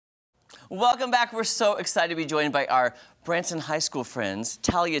Welcome back. We're so excited to be joined by our Branson High School friends,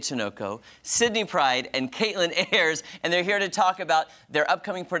 Talia Tinoco, Sydney Pride, and Caitlin Ayers, and they're here to talk about their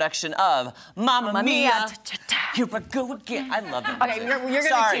upcoming production of Mamma Mia. Here we go again. I love it. Okay, you're going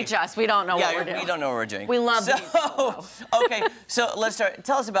to teach us. We don't know what we're doing. We don't know what we're doing. We love Okay, so let's start.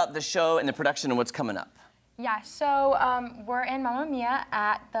 Tell us about the show and the production and what's coming up. Yeah, so we're in Mamma Mia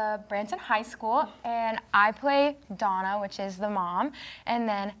at the Branson High School, and I play Donna, which is the mom, and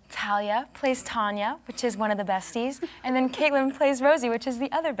then Talia plays Tanya, which is one of the besties, and then Caitlin plays Rosie, which is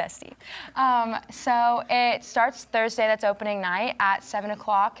the other bestie. So it starts Thursday, that's opening night, at 7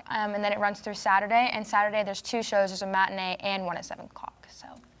 o'clock, and then it runs through Saturday, and Saturday there's 2 shows, there's a matinee and one at 7 o'clock, so.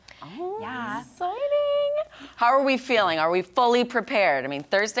 Oh, yeah. Exciting. How are we feeling? Are we fully prepared? I mean,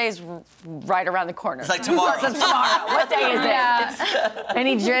 Thursday's right around the corner. It's like tomorrow. It's tomorrow. What day is it? Yeah.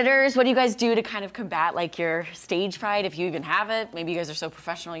 Any jitters? What do you guys do to kind of combat like your stage fright, if you even have it? Maybe you guys are so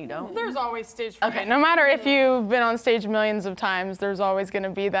professional you don't. There's always stage fright. Okay. No matter if you've been on stage millions of times, there's always going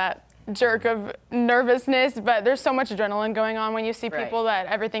to be that jerk of nervousness, but there's so much adrenaline going on when you see people that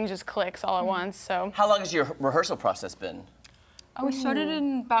everything just clicks all at once. So. How long has your rehearsal process been? Oh, we started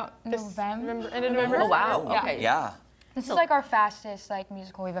in about November. Oh, wow. Yeah. Okay. Yeah. This is like our fastest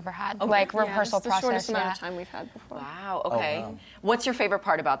musical we've ever had, like rehearsal it's the process. shortest amount of time we've had before. Wow, okay. wow. What's your favorite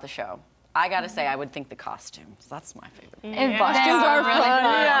part about the show? I gotta say, I would think the costumes. That's my favorite. And Costumes are really fun.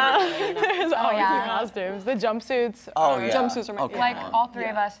 fun. Yeah. There's always yeah. the costumes. The jumpsuits. Oh, yeah. Jumpsuits are my Okay. Like all 3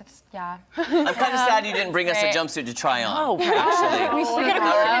 of us, it's I'm kind of sad you didn't bring us a Great. jumpsuit to try on. Oh, actually. we could have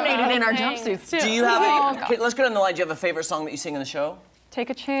coordinated in our jumpsuits too. Do you have a, okay, let's go down the line. Do you have a favorite song that you sing in the show?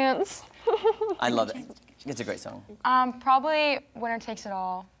 Take a chance. I love it. It's a great song. Probably Winner Takes It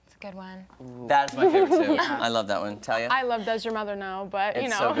All. It's a good one. That is my favorite too. I love that one. Talia? I love Does Your Mother Know, but you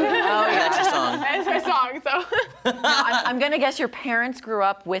It's know. so good. That's your song. It's my song, so. I'm gonna guess your parents grew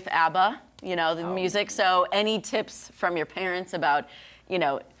up with ABBA, you know, the music. So any tips from your parents about, you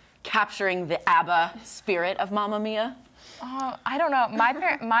know, capturing the ABBA spirit of Mamma Mia? I don't know.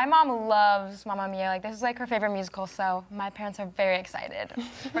 My mom loves Mamma Mia. Like, this is like her favorite musical, so my parents are very excited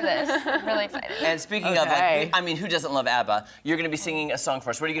for this. Really excited. And speaking of, like, I mean, who doesn't love ABBA? You're going to be singing a song for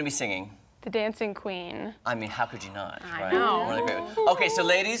us. What are you going to be singing? The Dancing Queen. I mean, how could you not? I right? know. One of the great ones. Okay, so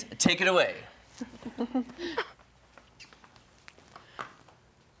ladies, take it away.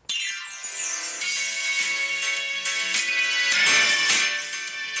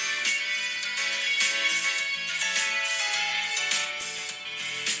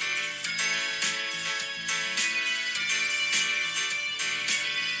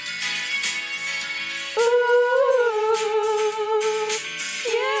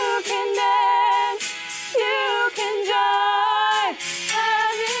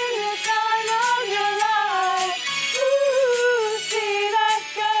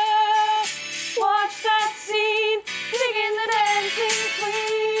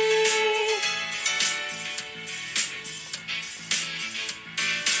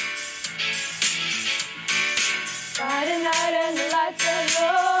 Friday night and the lights are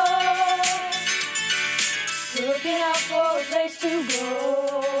low, looking out for a place to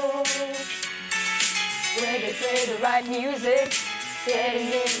go, where they play the right music, getting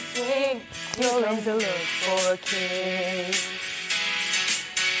in the swing, you'll learn to look for a king.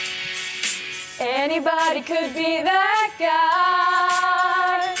 Anybody could be that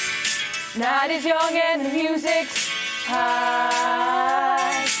guy, night is young and the music's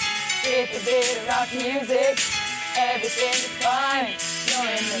high, with a bit of rock music, everything is fine, you're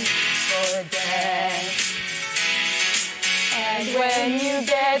in the mood for a dance. And when you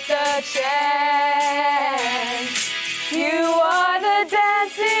get the chance, you are the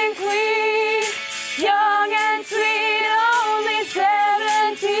dancing queen, young and sweet, only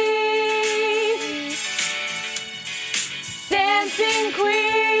 17. Dancing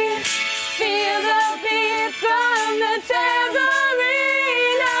queen, feel the beat from the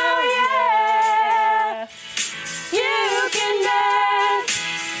tambourine, oh yeah. You can dance,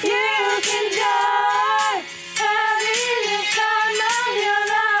 you can jive, having the time of your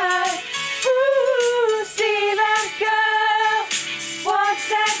life. Ooh, see that girl, watch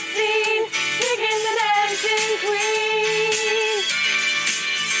that scene, picking the dancing queen.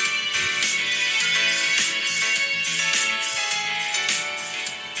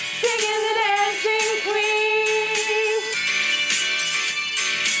 Picking the dancing queen.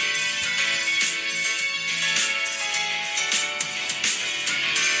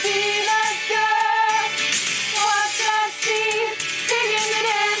 See that girl, watch that scene, picking the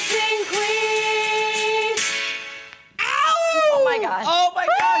dancing queen. Oh my gosh. Oh my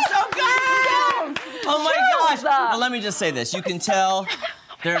gosh, so good! Oh my gosh. Well, let me just say this. You can tell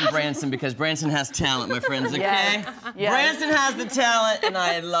They're in Branson because Branson has talent, my friends, okay? Yes. Yes. Branson has the talent, and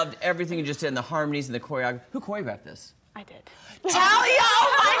I loved everything you just did, and the harmonies and the choreography. Who choreographed this? I did. Talia!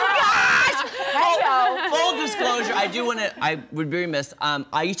 Oh my gosh! Hello. Full disclosure, I would be remiss.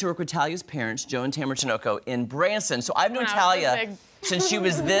 I used to work with Talia's parents, Joe and Tamara Tinoco, in Branson. So I've known When I was this Talia big. since she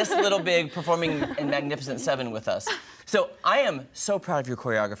was this little big performing in Magnificent Seven with us. So I am so proud of your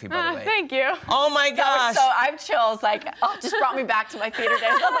choreography, by the way. Thank you. Oh my gosh! So I have chills. Like, oh, just brought me back to my theater days.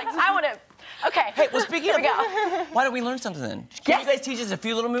 I was like, I want to. Okay. Hey, well, speaking Here of, we go. why don't we learn something then? Can Yes. you guys teach us a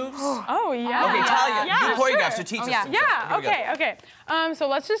few little moves? Oh, yeah. Okay, Talia, Yeah, you choreograph, sure. so teach us. yeah. some stuff. Yeah, Here we go. okay. So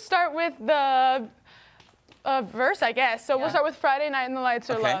let's just start with the verse, I guess. So we'll start with Friday Night and the Lights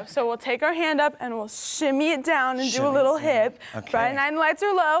Are Okay. Low. So we'll take our hand up and we'll shimmy it down and do Shimmy a little it down. hip. Okay. Friday Night and the Lights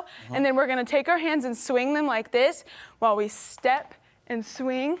Are Low. And then we're gonna take our hands and swing them like this while we step and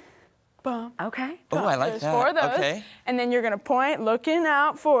swing. Bum. Okay. Oh, I like There's that. 4 of those. Okay. And then you're gonna point, looking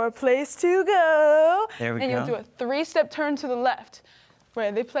out for a place to go. There we and go. you'll do a 3-step turn to the left,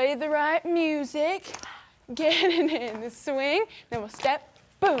 where they play the right music, getting in the swing. Then we'll step,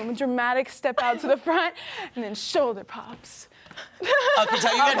 boom, dramatic step out to the front, and then shoulder pops. Okay,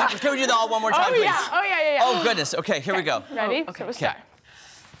 Talia, can we do that all one more time, please? Yeah. Oh, goodness. Okay, here we go. Ready? okay. So we'll start.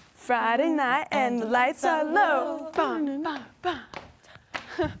 Friday night and the lights are low. Bum, bum, bum.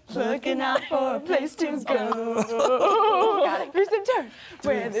 Looking out for a place to go. Got it. 3-step turn,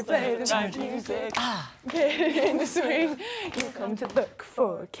 where they play the right music. Get in the swing. You come to look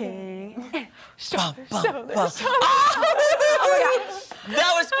for a king. Shoulder, shoulder, shoulder.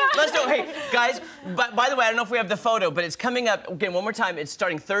 That was, let's do it. Hey, guys, by the way, I don't know if we have the photo, but it's coming up, again, one more time. It's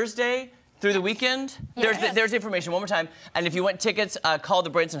starting Thursday through the weekend. Yes. There's the information one more time. And if you want tickets, call the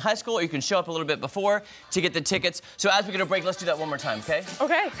Branson High School, or you can show up a little bit before to get the tickets. So as we get a break, let's do that one more time, okay?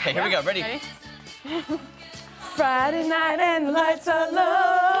 Okay. Okay, here we go. Ready? Friday night and the lights are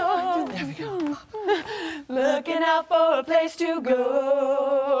low. There we go. Looking out for a place to go.